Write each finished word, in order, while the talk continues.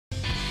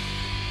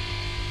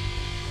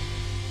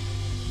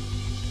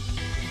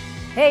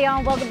Hey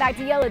y'all, welcome back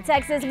to YOLO,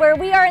 Texas, where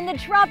we are in the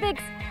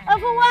tropics of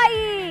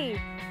Hawaii.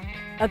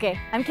 Okay,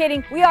 I'm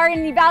kidding. We are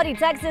in Uvalde,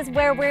 Texas,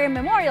 where we're in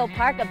Memorial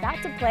Park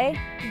about to play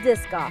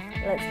disc golf.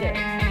 Let's do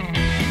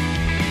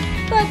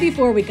it. But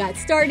before we got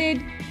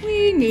started,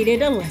 we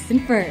needed a lesson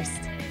first.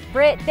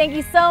 Britt, thank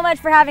you so much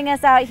for having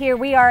us out here.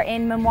 We are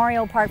in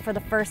Memorial Park for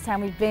the first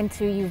time. We've been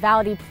to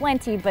Uvalde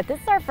plenty, but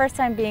this is our first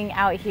time being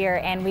out here,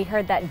 and we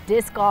heard that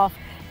disc golf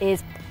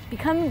is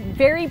become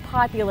very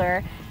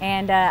popular,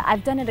 and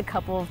I've done it a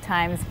couple of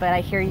times, but I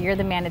hear you're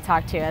the man to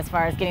talk to as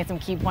far as getting some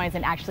key points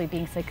and actually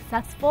being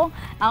successful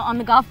out on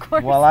the golf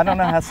course. Well, I don't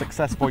know how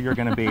successful you're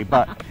going to be,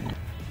 but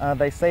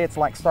they say it's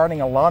like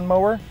starting a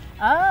lawnmower.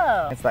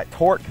 Oh. It's that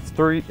torque, it's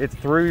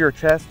through your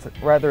chest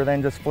rather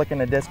than just flicking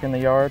a disc in the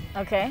yard.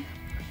 Okay.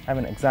 I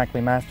haven't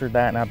exactly mastered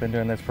that, and I've been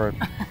doing this for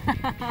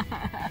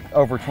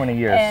over 20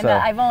 years. And so.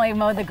 I've only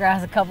mowed the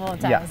grass a couple of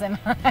times in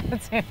my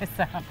life too,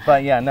 so.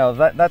 But yeah, no,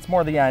 that's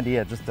more the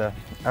idea, just a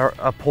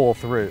pull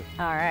through.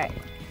 All right,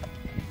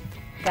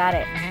 got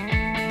it.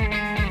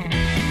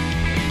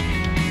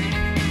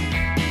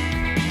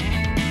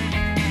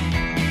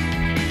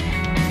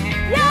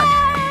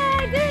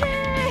 Yay, did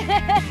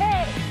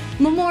it!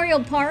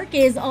 Memorial Park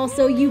is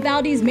also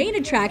Uvalde's main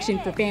attraction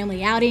for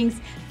family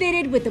outings,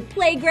 fitted with a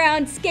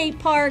playground, skate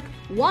park,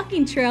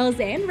 walking trails,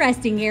 and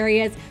resting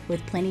areas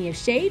with plenty of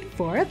shade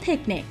for a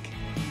picnic.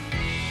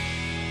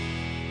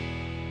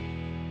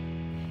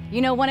 You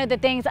know, one of the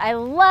things I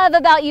love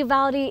about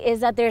Uvalde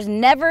is that there's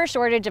never a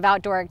shortage of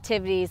outdoor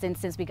activities, and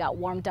since we got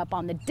warmed up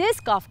on the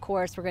disc golf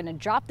course, we're gonna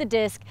drop the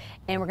disc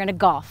and we're gonna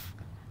golf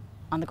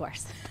on the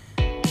course.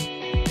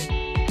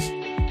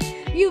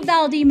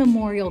 Uvalde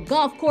Memorial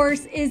Golf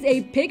Course is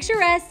a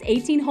picturesque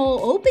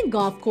 18-hole open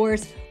golf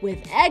course with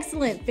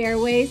excellent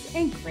fairways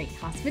and great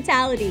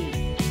hospitality.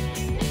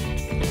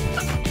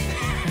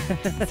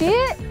 See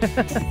it?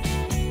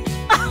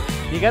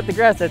 You got the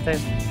grass that time.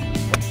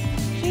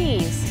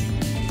 Jeez.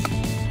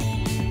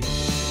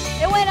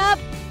 It went up.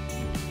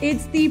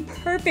 It's the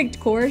perfect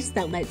course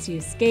that lets you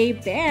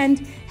escape and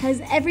has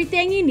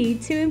everything you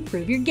need to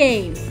improve your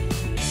game.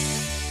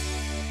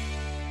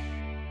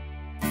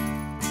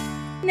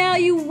 Now,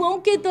 you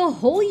won't get the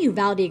whole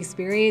Uvalde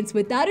experience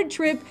without a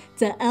trip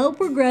to El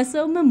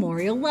Progreso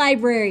Memorial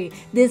Library.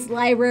 This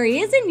library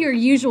isn't your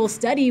usual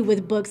study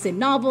with books and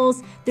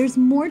novels. There's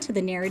more to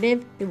the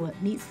narrative than what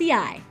meets the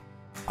eye.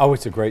 Oh,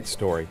 it's a great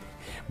story.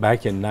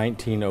 Back in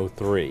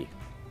 1903,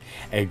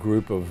 a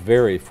group of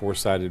very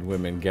foresighted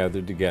women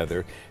gathered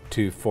together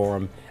to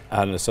form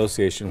an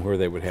association where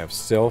they would have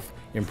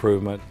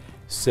self-improvement,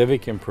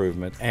 civic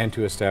improvement, and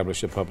to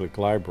establish a public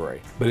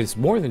library. But it's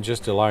more than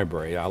just a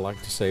library, I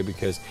like to say,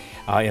 because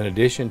in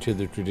addition to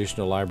the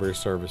traditional library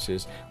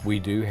services, we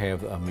do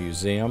have a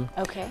museum.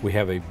 Okay. We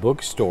have a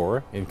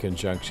bookstore in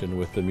conjunction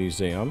with the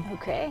museum.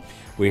 Okay.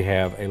 We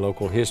have a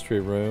local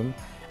history room,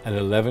 an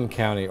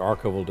 11-county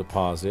archival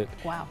deposit.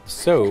 Wow.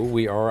 So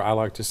we are, I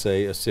like to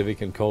say, a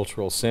civic and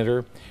cultural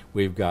center.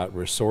 We've got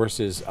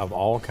resources of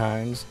all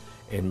kinds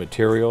and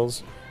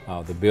materials,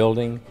 the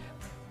building.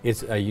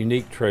 It's a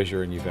unique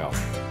treasure in Uvalde.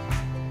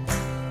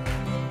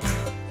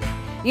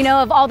 You know,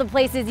 of all the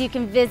places you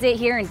can visit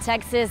here in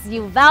Texas,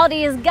 Uvalde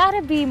has got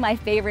to be my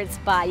favorite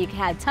spot. You can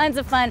have tons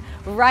of fun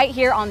right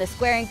here on the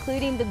square,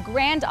 including the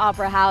Grand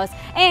Opera House.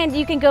 And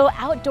you can go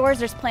outdoors.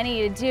 There's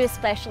plenty to do,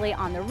 especially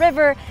on the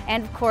river.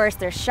 And of course,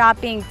 there's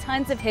shopping,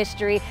 tons of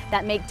history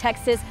that make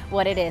Texas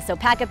what it is. So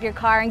pack up your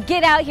car and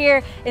get out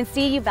here and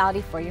see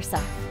Uvalde for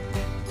yourself.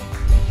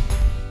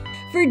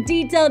 For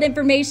detailed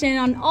information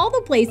on all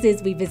the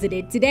places we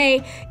visited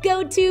today,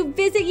 go to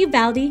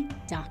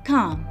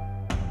visituvalde.com.